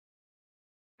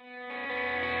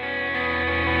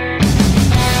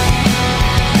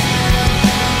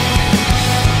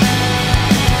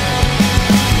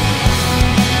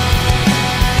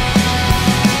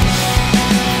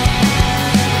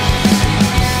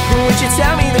would you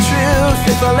tell me the truth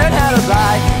if I learned how to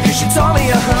lie? 'Cause you told me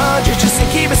 100 just to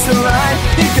keep us in line.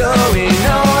 You're going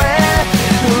nowhere,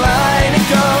 lying and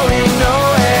going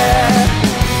nowhere.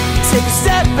 Take a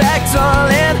step back,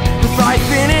 darling, before I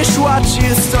finish what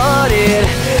you started.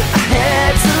 I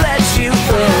had to let you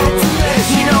go.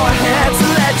 You know I had to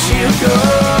let you go.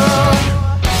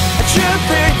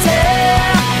 Truth or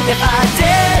dare, if I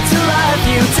dare to love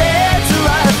you, dare to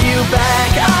love you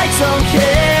back. I don't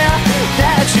care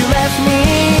that you left me.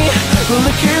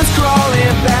 Look who's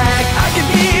crawling back. I can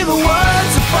be the one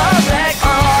to fall back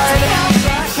on.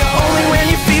 Only when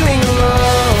you're feeling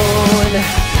alone.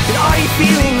 And are you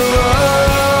feeling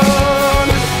alone?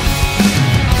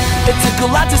 It took a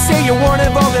lot to say you weren't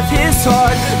involved with his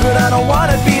heart, but I don't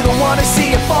wanna be the one to see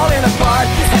it falling apart.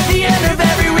 At the end of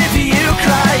every river you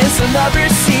cry is another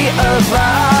sea of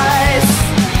lies.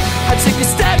 I took a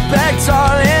step back,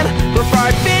 darling, before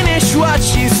I finished what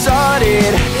you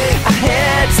started. I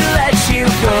had to let you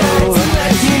go.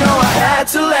 You know I had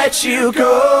to let you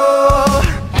go.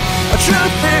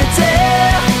 Truth or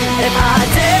dare, if I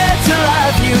dare to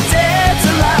love you, dare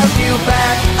to love you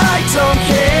back. I don't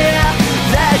care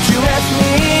that you left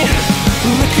me.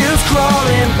 Look who's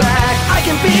crawling back. I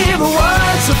can be the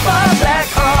one to fall back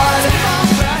on.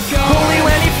 Only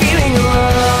when you're feeling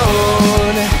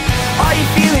alone. Are you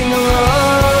feeling alone?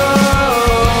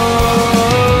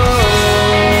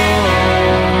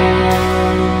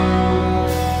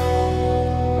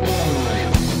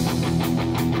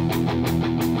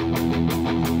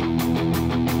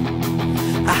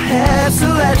 I had to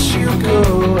let you go.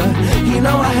 You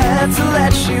know I had to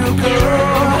let you go.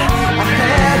 I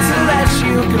had to let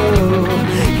you go.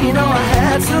 You know I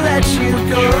had to let you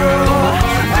go.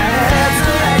 I had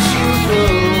to let you go.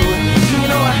 You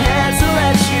know I had to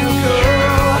let you go.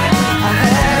 I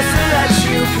had to let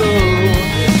you go.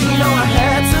 You know I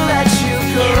had to let you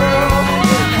go.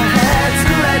 I had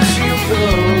to let you go.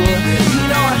 You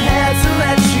know I had to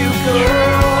let you go.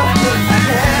 I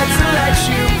had to let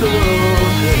you go.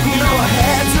 You know I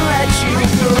had to let you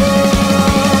go.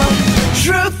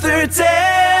 Truth or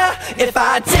dare, if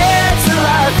I dare to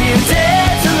love you,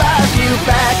 dare to love you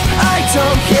back. I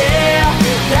don't care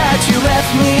that you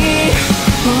left me.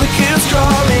 Look who's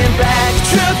crawling back.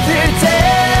 Truth or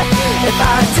dare, if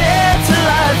I dare to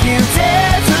love you,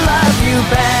 dare to love you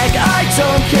back. I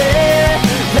don't care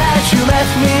that you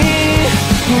left me.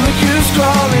 Look who's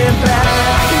crawling back.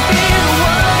 I can be the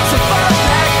one to fall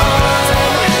back on.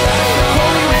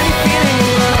 Only when you're feeling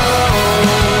alone.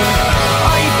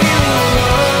 Are you feeling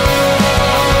alone?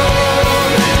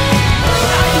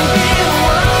 I can be the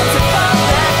one to fall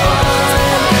back on.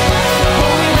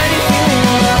 Only when you're feeling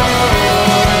alone.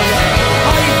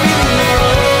 Are you feeling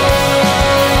alone?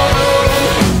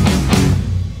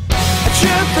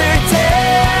 Truth or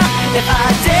dare, if I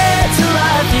dare to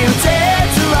love you, dare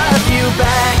to love you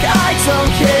back. I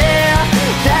don't care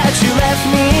that you left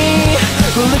me.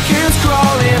 Look who's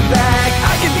crawling back.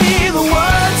 I can be the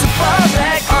one to fall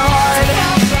back on.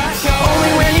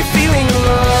 Only when you're feeling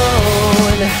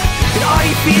alone. And are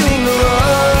you feeling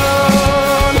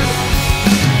alone?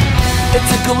 It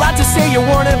took a lot to say you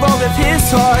weren't involved with his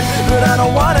heart, but I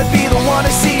don't wanna be the one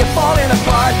to see it falling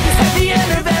apart. At the